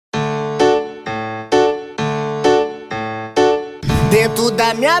Dentro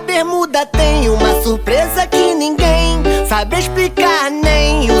da minha bermuda tem uma surpresa que ninguém sabe explicar,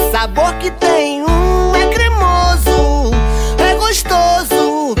 nem o sabor que tem. É cremoso, é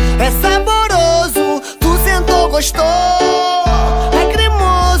gostoso, é saboroso. Tu sentou, gostou. É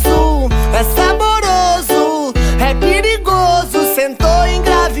cremoso, é saboroso, é perigoso. Sentou,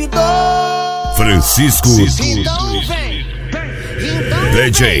 engravidou. Francisco Então vem.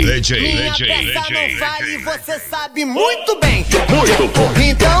 DJ. Minha peça não vale, você sabe muito bem. Muito bom.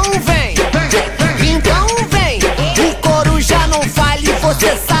 Então vem. O Koruja não fale,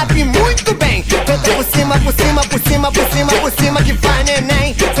 você sabe muito bem. Senta por cima, por cima, por cima, por cima, por cima que vai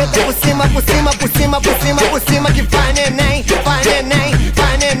neném. Senta por cima, por cima, por cima, por cima, por cima que vai neném. Vai neném,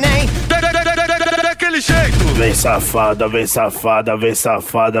 vai neném. Daquele jeito. Vem safada, vem safada, vem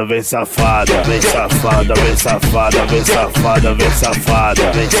safada, vem safada. Vem safada, vem safada, vem safada, vem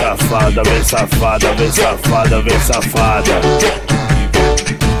safada. Vem safada, vem safada, vem safada, vem safada.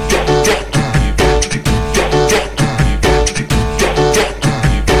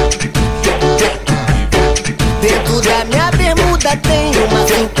 Dentro da minha bermuda tem uma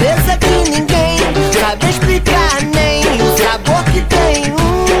surpresa que ninguém sabe explicar, nem o sabor que tem.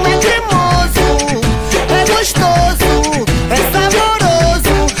 É cremoso, é gostoso, é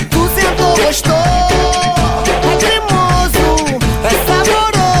saboroso. Tu sentou, gostou. É cremoso, é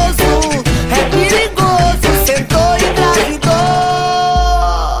saboroso, é perigoso. Sentou, engravidou.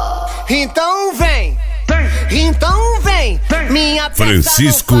 Então vem. Minha peça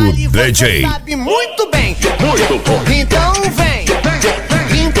Francisco não vale, você DJ. sabe muito bem. Muito bom. Então vem.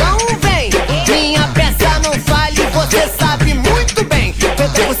 Minha peça não vale, você sabe muito bem. Senta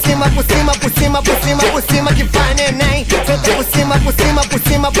por cima, por cima, por cima, por cima, por cima que vai neném. Senta por cima, por cima, por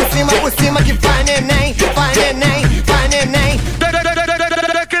cima, por cima, por cima que vai neném. Vai neném, vai neném.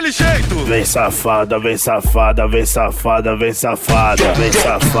 Daquele jeito. Vem safada, vem safada, vem safada, vem safada. Vem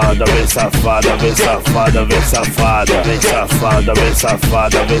safada, vem safada, vem safada, vem safada. Vem safada, vem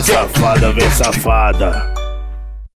safada, vem safada, vem safada.